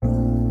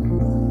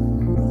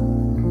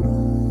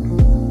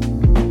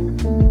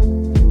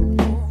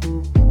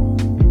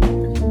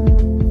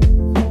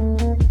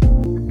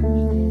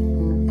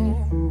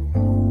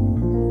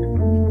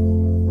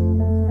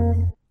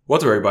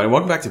What's up, everybody?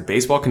 Welcome back to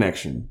Baseball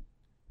Connection.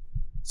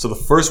 So the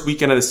first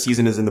weekend of the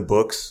season is in the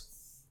books.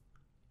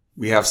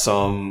 We have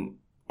some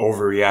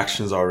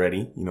overreactions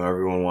already. You know,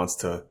 everyone wants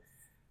to,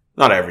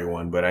 not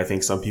everyone, but I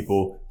think some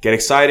people get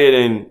excited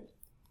and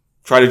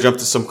try to jump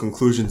to some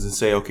conclusions and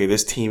say, okay,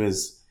 this team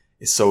is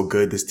so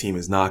good. This team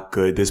is not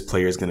good. This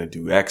player is going to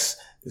do X.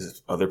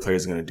 This other player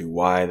is going to do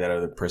Y. That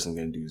other person is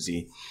going to do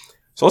Z.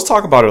 So let's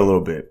talk about it a little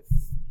bit.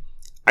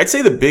 I'd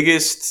say the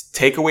biggest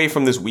takeaway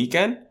from this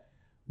weekend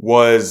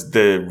was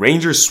the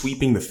Rangers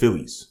sweeping the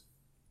Phillies.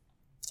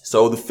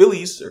 So the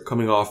Phillies are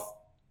coming off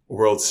a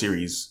World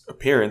Series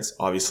appearance,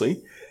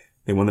 obviously.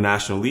 They won the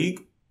National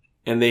League,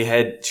 and they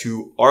head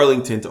to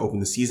Arlington to open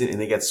the season, and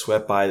they get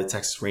swept by the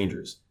Texas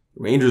Rangers.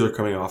 The Rangers are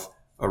coming off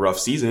a rough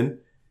season,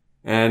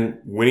 and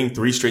winning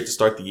 3 straight to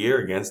start the year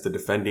against the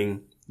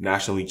defending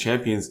National League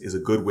champions is a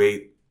good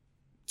way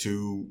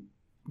to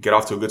get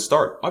off to a good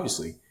start,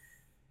 obviously.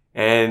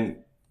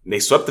 And they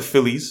swept the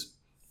Phillies.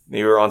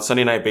 They were on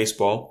Sunday Night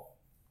Baseball.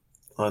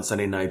 On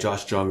Sunday night,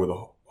 Josh Jung with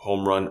a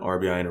home run,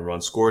 RBI, and a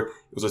run scored.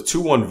 It was a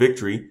 2-1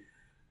 victory.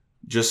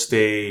 Just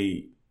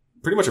pretty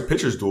much a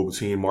pitcher's duel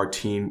between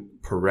Martin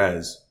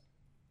Perez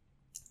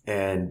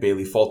and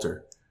Bailey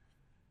Falter.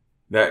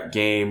 That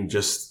game,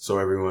 just so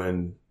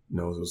everyone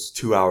knows, was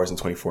 2 hours and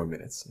 24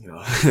 minutes. You know,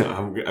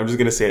 I'm just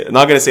gonna say it. I'm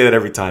not gonna say that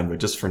every time, but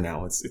just for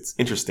now, it's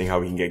interesting how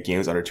we can get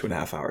games under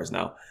 2.5 hours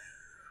now.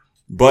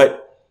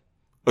 But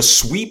a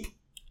sweep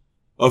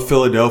of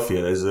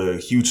Philadelphia is a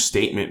huge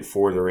statement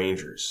for the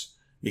Rangers,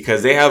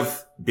 because they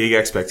have big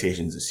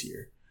expectations this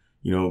year.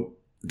 You know,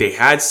 they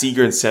had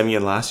Seager and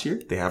Semien last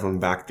year. They have them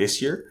back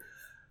this year.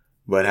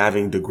 But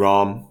having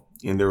DeGrom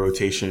in their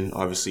rotation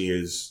obviously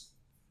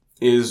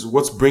is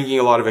what's bringing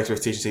a lot of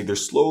expectations. They're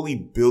slowly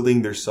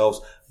building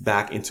themselves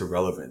back into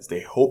relevance.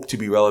 They hope to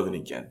be relevant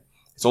again.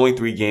 It's only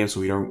 3 games, so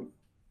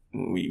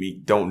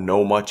we don't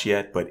know much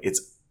yet, but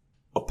it's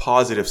a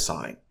positive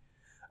sign.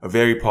 A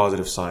very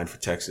positive sign for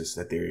Texas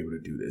that they're able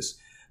to do this.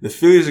 The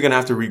Phillies are going to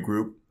have to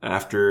regroup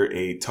after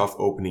a tough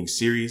opening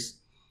series.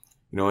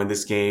 You know, in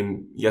this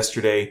game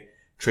yesterday,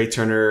 Trey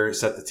Turner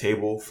set the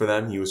table for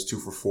them. He was 2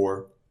 for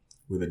 4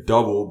 with a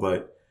double,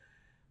 but,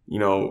 you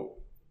know,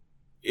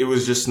 it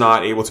was just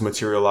not able to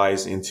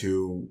materialize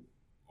into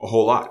a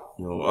whole lot.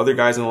 You know, other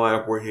guys in the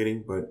lineup were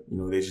hitting, but, you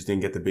know, they just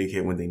didn't get the big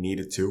hit when they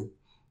needed to.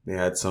 They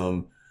had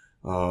some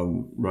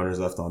runners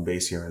left on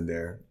base here and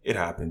there. It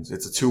happens.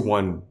 It's a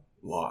 2-1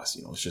 loss.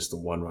 You know, it's just a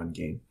 1-run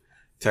game.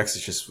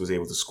 Texas just was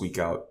able to squeak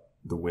out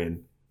the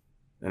win,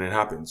 and it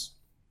happens.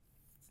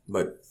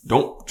 But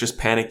don't just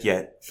panic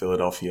yet,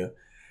 Philadelphia.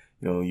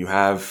 You know, you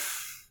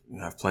have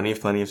plenty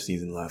of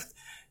season left.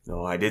 You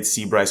know, I did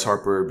see Bryce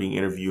Harper being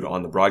interviewed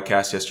on the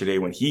broadcast yesterday.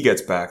 When he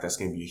gets back, that's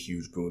going to be a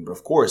huge boon. But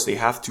of course, they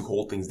have to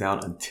hold things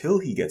down until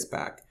he gets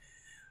back.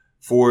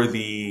 For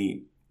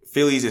the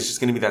Phillies, it's just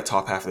going to be that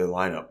top half of their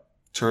lineup.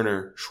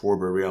 Turner,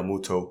 Schwarber,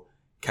 Realmuto,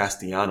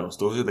 Castellanos.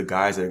 Those are the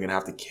guys that are going to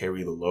have to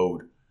carry the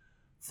load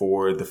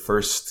for the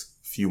first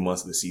few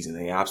months of the season.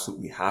 They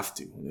absolutely have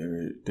to.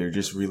 There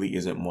just really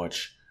isn't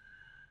much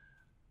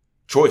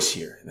choice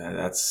here.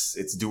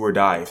 It's do or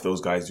die if those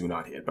guys do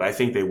not hit. But I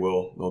think they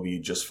will. They'll be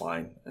just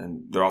fine.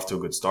 And they're off to a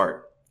good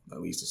start, at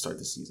least to start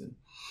the season.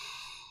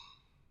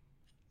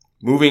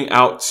 Moving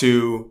out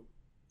to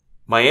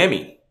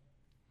Miami.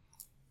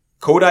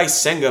 Kodai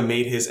Senga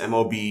made his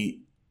MLB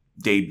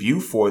debut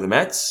for the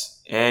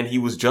Mets, and he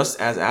was just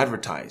as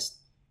advertised.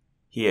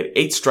 He had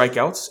 8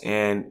 strikeouts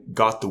and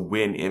got the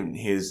win in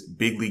his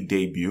big league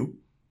debut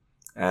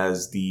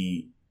as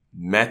the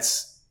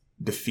Mets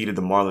defeated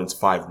the Marlins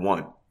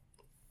 5-1.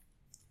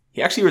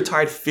 He actually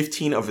retired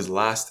 15 of his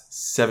last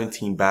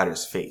 17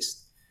 batters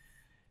faced.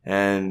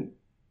 And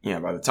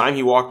yeah, by the time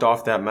he walked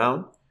off that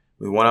mound,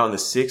 with 1 out in the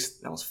 6th,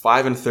 that was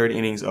 5 1/3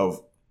 innings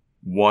of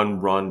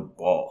 1-run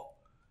ball.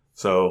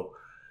 So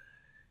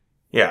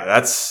yeah,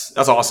 that's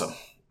awesome.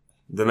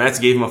 The Mets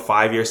gave him a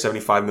 5-year,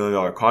 $75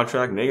 million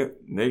contract,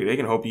 and they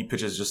can hope he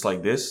pitches just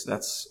like this.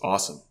 That's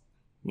awesome.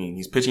 I mean,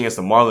 he's pitching against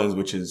the Marlins,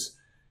 which is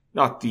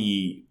not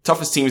the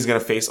toughest team he's going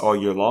to face all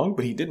year long,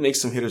 but he did make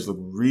some hitters look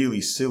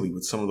really silly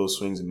with some of those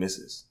swings and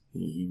misses.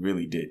 He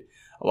really did.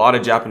 A lot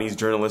of Japanese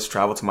journalists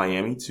traveled to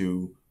Miami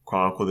to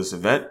chronicle this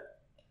event,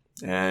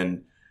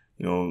 and,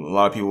 you know, a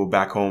lot of people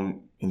back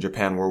home in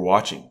Japan were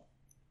watching.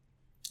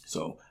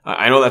 So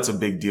I know that's a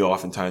big deal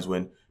oftentimes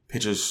when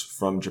pitchers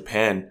from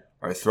Japan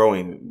are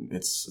throwing.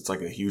 It's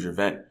like a huge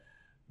event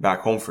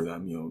back home for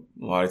them. You know,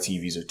 a lot of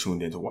TVs are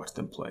tuned in to watch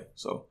them play.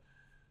 So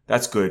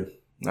that's good.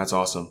 That's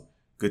awesome.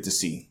 Good to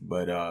see.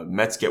 But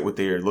Mets get what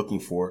they are looking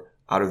for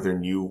out of their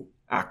new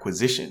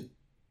acquisition.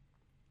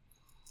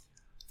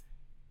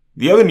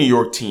 The other New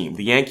York team,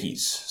 the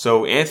Yankees.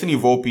 So Anthony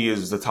Volpe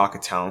is the talk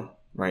of town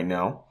right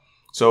now.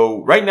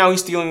 So right now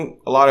he's stealing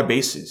a lot of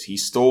bases. He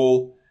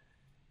stole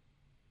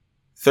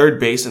third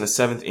base in the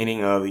 7th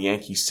inning of the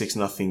Yankees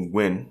 6-0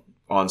 win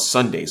on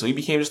Sunday. So he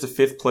became just the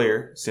 5th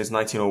player since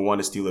 1901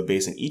 to steal a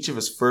base in each of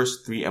his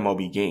first 3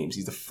 MLB games.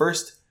 He's the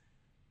first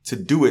to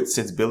do it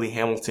since Billy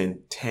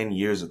Hamilton 10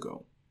 years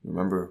ago.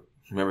 Remember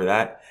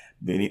that?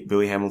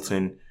 Billy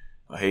Hamilton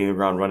hitting the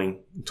ground running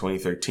in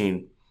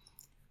 2013.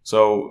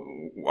 So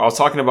I was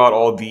talking about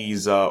all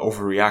these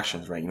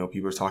overreactions, right?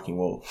 People are talking,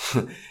 well,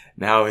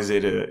 now is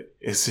it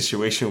a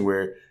situation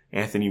where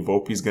Anthony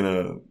Volpe is going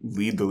to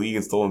lead the league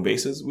in stolen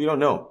bases? We don't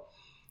know.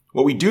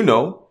 What we do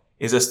know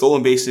is that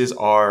stolen bases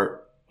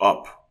are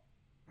up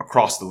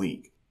across the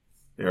league.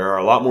 There are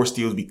a lot more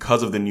steals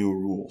because of the new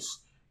rules,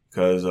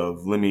 because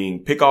of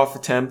limiting pickoff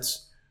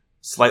attempts,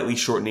 slightly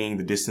shortening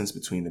the distance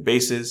between the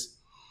bases.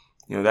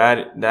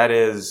 That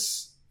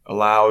is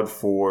allowed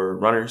for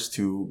runners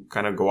to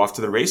kind of go off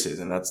to the races.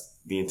 And that's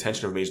the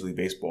intention of Major League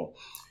Baseball.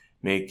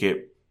 Make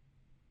it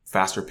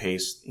faster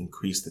paced,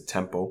 increase the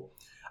tempo.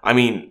 I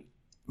mean,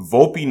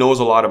 Volpe knows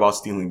a lot about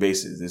stealing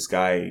bases. This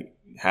guy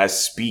has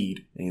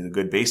speed and he's a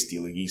good base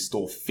stealer. He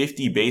stole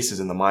 50 bases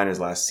in the minors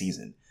last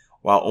season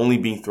while only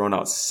being thrown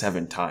out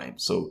 7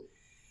 times. So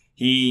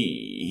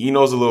he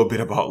knows a little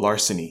bit about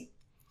larceny.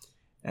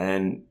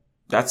 And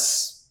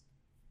that's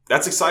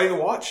exciting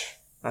to watch.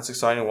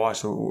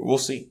 So we'll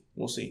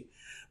see.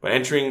 But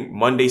entering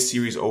Monday's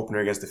series opener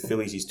against the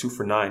Phillies, he's 2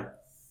 for 9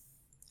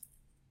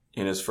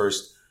 in his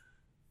first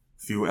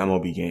few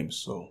MLB games.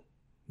 So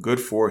good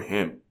for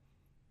him.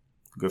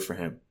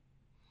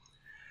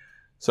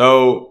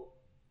 So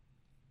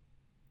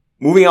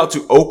moving out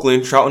to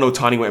Oakland, Trout and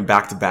Ohtani went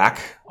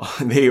back-to-back.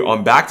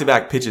 On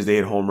back-to-back pitches, they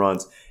hit home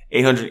runs.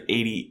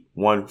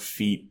 881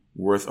 feet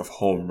worth of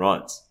home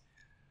runs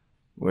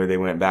where they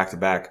went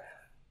back-to-back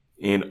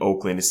in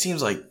Oakland. It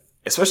seems like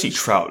especially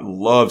Trout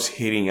loves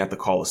hitting at the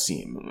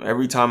Coliseum.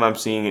 Every time I'm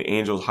seeing an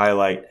Angels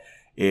highlight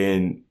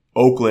in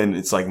Oakland,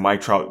 it's like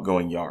Mike Trout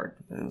going yard.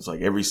 And it's like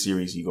every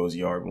series he goes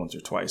yard once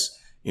or twice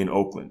in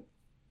Oakland.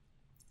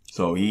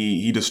 So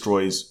he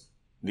destroys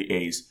the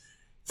A's.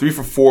 3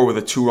 for 4 with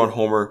a 2-run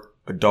homer,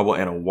 a double,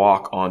 and a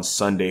walk on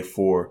Sunday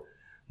for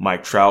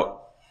Mike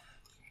Trout.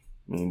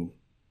 I mean,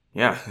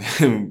 yeah,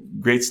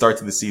 great start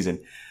to the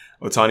season.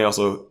 Ohtani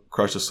also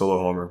crushed a solo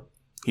homer.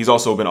 He's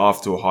also been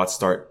off to a hot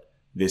start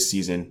this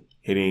season,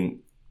 hitting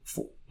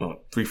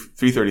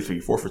 333,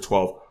 4 for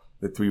 12,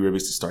 with 3 ribbies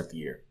to start the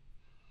year.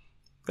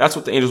 That's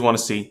what the Angels want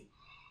to see.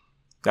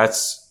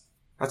 That's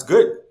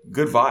good.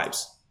 Good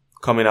vibes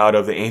coming out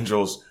of the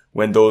Angels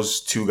when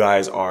those two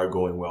guys are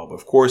going well. But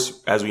of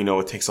course, as we know,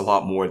 it takes a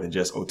lot more than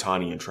just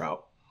Ohtani and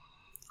Trout.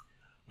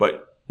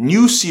 But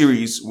new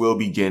series will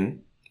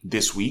begin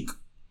this week.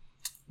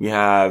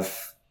 I'll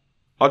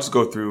just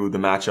go through the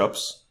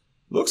matchups.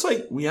 Looks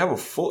like we have a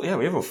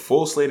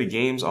full slate of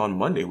games on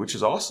Monday, which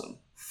is awesome.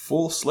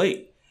 Full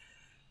slate.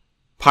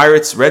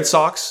 Pirates, Red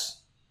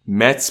Sox,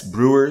 Mets,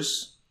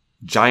 Brewers,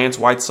 Giants,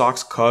 White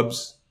Sox,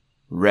 Cubs,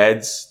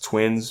 Reds,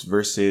 Twins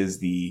versus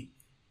the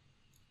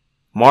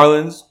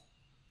Marlins.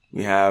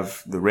 We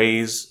have the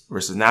Rays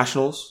versus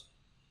Nationals,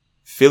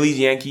 Phillies,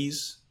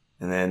 Yankees,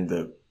 and then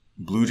the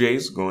Blue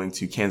Jays going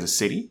to Kansas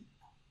City,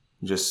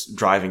 just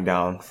driving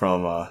out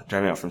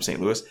from St.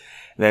 Louis.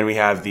 And then we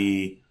have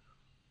the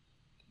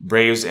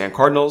Braves and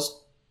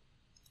Cardinals,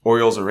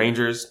 Orioles and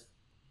Rangers,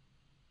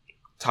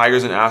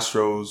 Tigers and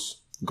Astros,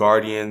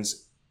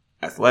 Guardians,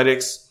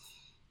 Athletics.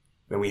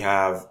 Then we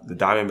have the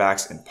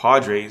Diamondbacks and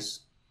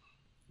Padres.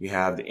 We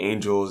have the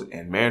Angels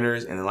and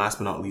Mariners. And then last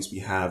but not least, we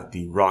have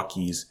the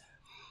Rockies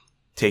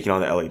taking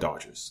on the LA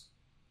Dodgers.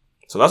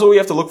 So that's what we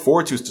have to look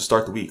forward to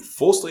start the week.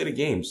 Full slate of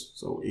games.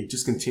 So it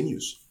just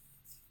continues.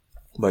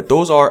 But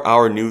those are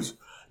our news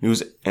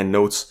and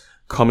notes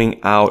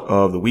coming out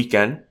of the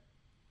weekend.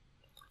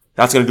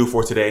 That's going to do it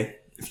for today.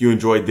 If you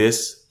enjoyed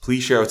this,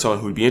 please share with someone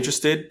who would be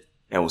interested,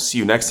 and we'll see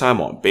you next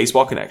time on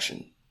Baseball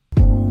Connection.